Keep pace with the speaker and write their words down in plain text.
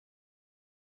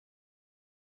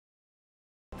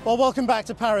Well, welcome back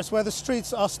to Paris, where the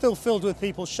streets are still filled with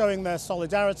people showing their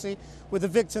solidarity with the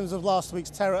victims of last week's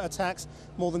terror attacks,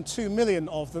 more than 2 million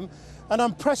of them. An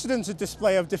unprecedented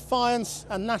display of defiance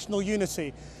and national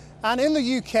unity. And in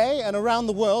the UK and around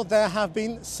the world, there have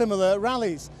been similar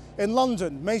rallies. In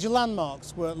London, major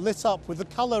landmarks were lit up with the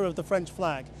colour of the French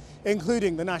flag,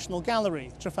 including the National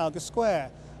Gallery, Trafalgar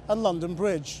Square and London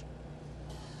Bridge.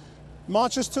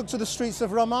 Marchers took to the streets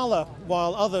of Ramallah,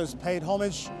 while others paid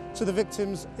homage to the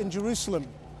victims in Jerusalem.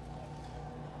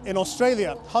 In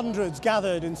Australia, hundreds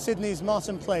gathered in Sydney's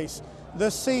Martin Place, the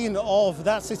scene of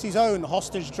that city's own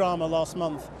hostage drama last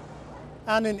month.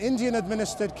 And in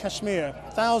Indian-administered Kashmir,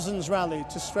 thousands rallied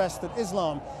to stress that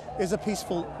Islam is a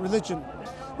peaceful religion.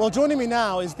 Well, joining me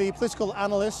now is the political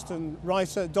analyst and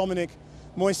writer Dominique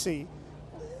Moisi.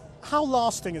 How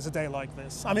lasting is a day like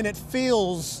this? I mean, it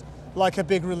feels like a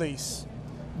big release,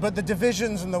 but the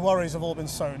divisions and the worries have all been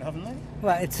sown, haven't they?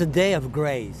 Well, it's a day of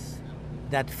grace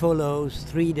that follows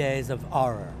 3 days of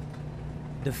horror.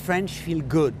 The French feel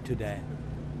good today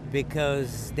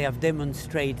because they have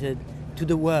demonstrated to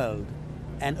the world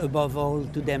and above all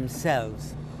to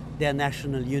themselves their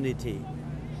national unity.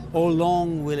 How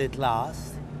long will it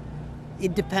last?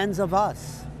 It depends on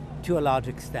us to a large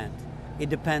extent. It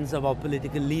depends on our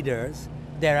political leaders,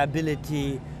 their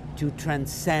ability to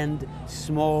transcend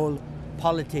small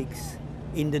politics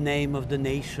in the name of the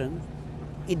nation.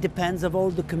 It depends on all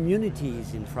the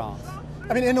communities in France.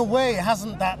 I mean, in a way,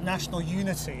 hasn't that national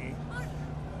unity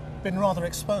been rather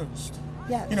exposed?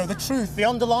 Yes. You know, the truth, the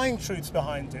underlying truths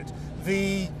behind it,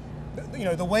 the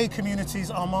way communities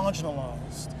are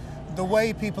marginalised, the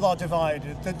way people are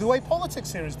divided, the way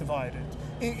politics here is divided.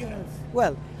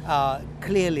 Well,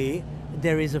 clearly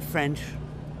there is a French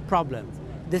problem.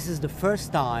 This is the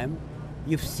first time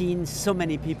you've seen so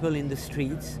many people in the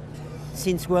streets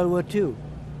since World War II,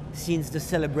 since the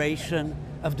celebration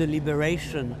of the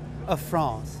liberation of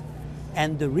France.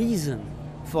 And the reason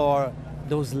for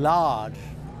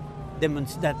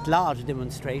that large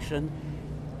demonstration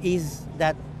is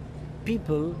that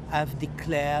people have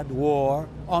declared war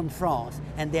on France,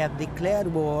 and they have declared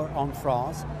war on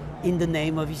France in the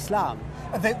name of Islam.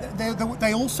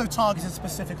 They also targeted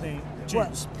specifically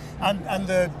Jews. Well, and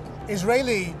the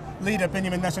Israeli leader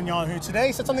Benjamin Netanyahu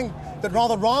today said something that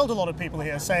rather riled a lot of people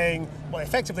here, saying, well,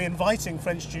 effectively inviting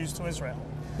French Jews to Israel.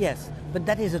 Yes, but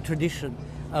that is a tradition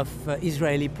of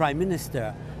Israeli Prime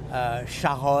Minister.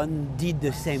 Sharon did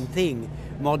the same thing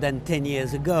more than 10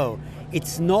 years ago.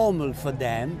 It's normal for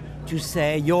them to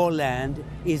say your land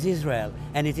is Israel,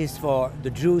 and it is for the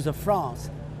Jews of France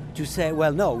to say,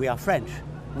 well, no, we are French.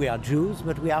 We are Jews,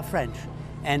 but we are French.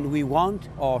 And we want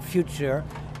our future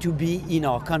to be in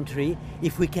our country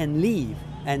if we can live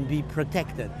and be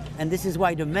protected. And this is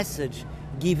why the message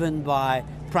given by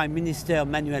Prime Minister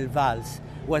Manuel Valls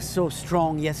was so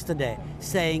strong yesterday,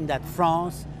 saying that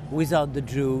France without the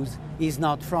Jews is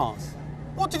not France.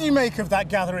 What did you make of that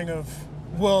gathering of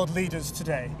world leaders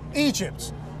today?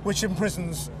 Egypt, which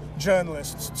imprisons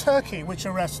journalists, Turkey, which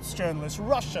arrests journalists,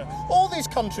 Russia, all these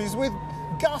countries with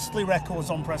ghastly records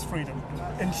on press freedom,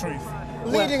 in truth,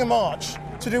 leading a march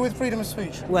to do with freedom of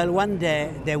speech. Well, one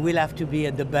day there will have to be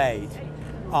a debate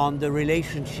on the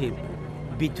relationship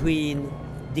between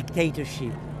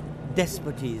dictatorship,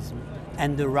 despotism,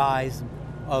 and the rise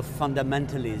of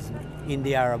fundamentalism in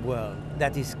the Arab world.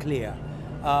 That is clear.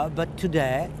 But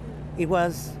today it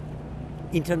was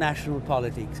international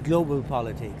politics, global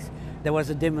politics. There was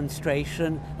a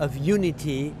demonstration of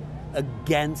unity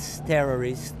against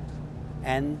terrorists,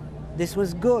 and this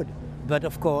was good. But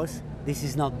of course, this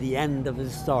is not the end of the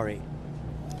story.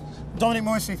 Dominique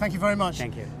Moisi, thank you very much.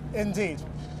 Thank you. Indeed.